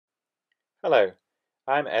Hello,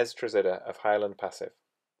 I'm Ez Trezida of Highland Passive.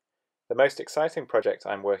 The most exciting project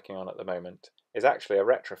I'm working on at the moment is actually a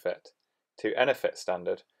retrofit, to EnerPHit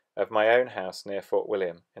standard, of my own house near Fort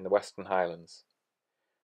William in the Western Highlands.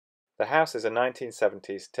 The house is a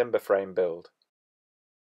 1970s timber frame build.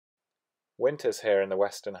 Winters here in the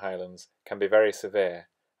Western Highlands can be very severe,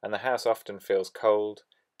 and the house often feels cold,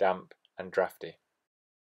 damp and drafty.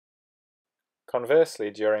 Conversely,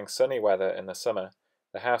 during sunny weather in the summer,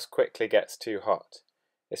 the house quickly gets too hot,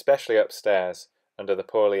 especially upstairs under the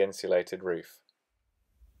poorly insulated roof.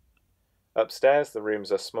 Upstairs the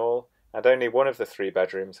rooms are small and only one of the 3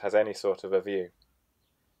 bedrooms has any sort of a view.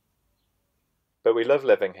 But we love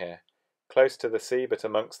living here, close to the sea but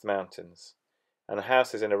amongst the mountains, and the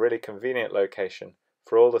house is in a really convenient location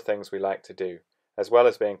for all the things we like to do, as well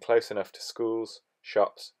as being close enough to schools,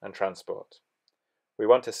 shops and transport. We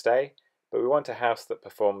want to stay, but we want a house that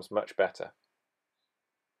performs much better.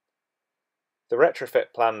 The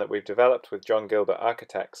retrofit plan that we've developed with John Gilbert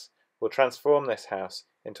Architects will transform this house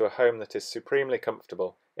into a home that is supremely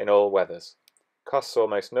comfortable in all weathers, costs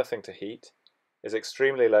almost nothing to heat, is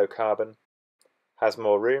extremely low carbon, has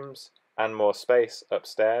more rooms and more space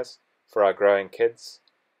upstairs for our growing kids,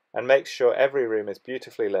 and makes sure every room is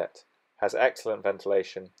beautifully lit, has excellent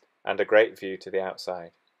ventilation and a great view to the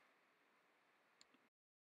outside.